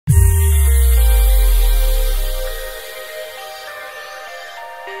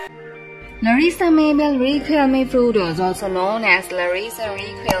Larissa Mabel Riquelme Frutos, also known as Larissa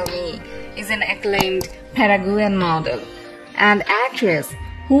Riquelme, is an acclaimed Paraguayan model and actress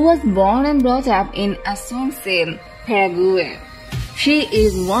who was born and brought up in Asunción, Paraguay. She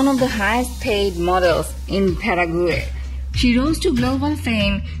is one of the highest paid models in Paraguay. She rose to global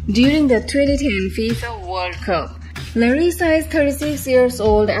fame during the 2010 FIFA World Cup. Larissa is 36 years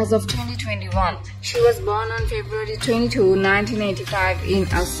old as of 2021. She was born on February 22, 1985 in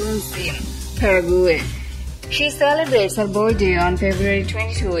Asunción, Paraguay. She celebrates her birthday on February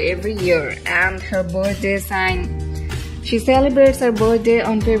 22 every year and her birthday sign. She celebrates her birthday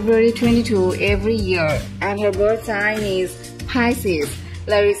on February 22 every year and her birth sign is Pisces.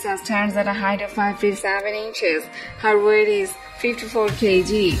 Larissa stands at a height of 5 feet 7 inches. Her weight is 54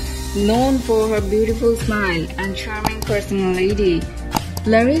 kg. Known for her beautiful smile and charming personality,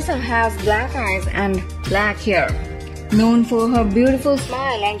 Larissa has black eyes and black hair. Known for her beautiful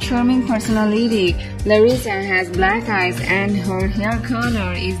smile and charming personality, Larissa has black eyes and her hair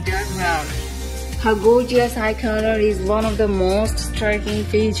color is dark brown. Her gorgeous eye color is one of the most striking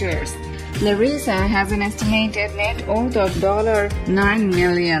features. Larissa has an estimated net worth of $9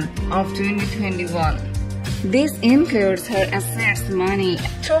 million of 2021. This includes her assets money.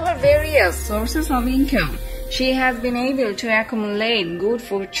 Through her various sources of income, she has been able to accumulate good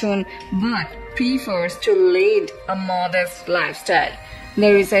fortune but prefers to lead a modest lifestyle.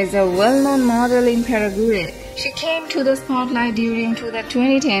 Larissa is a well-known model in Paraguay. She came to the spotlight during the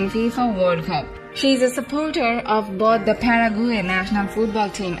 2010 FIFA World Cup. She is a supporter of both the Paraguay national football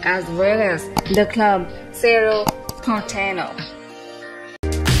team as well as the club Cerro Porteño.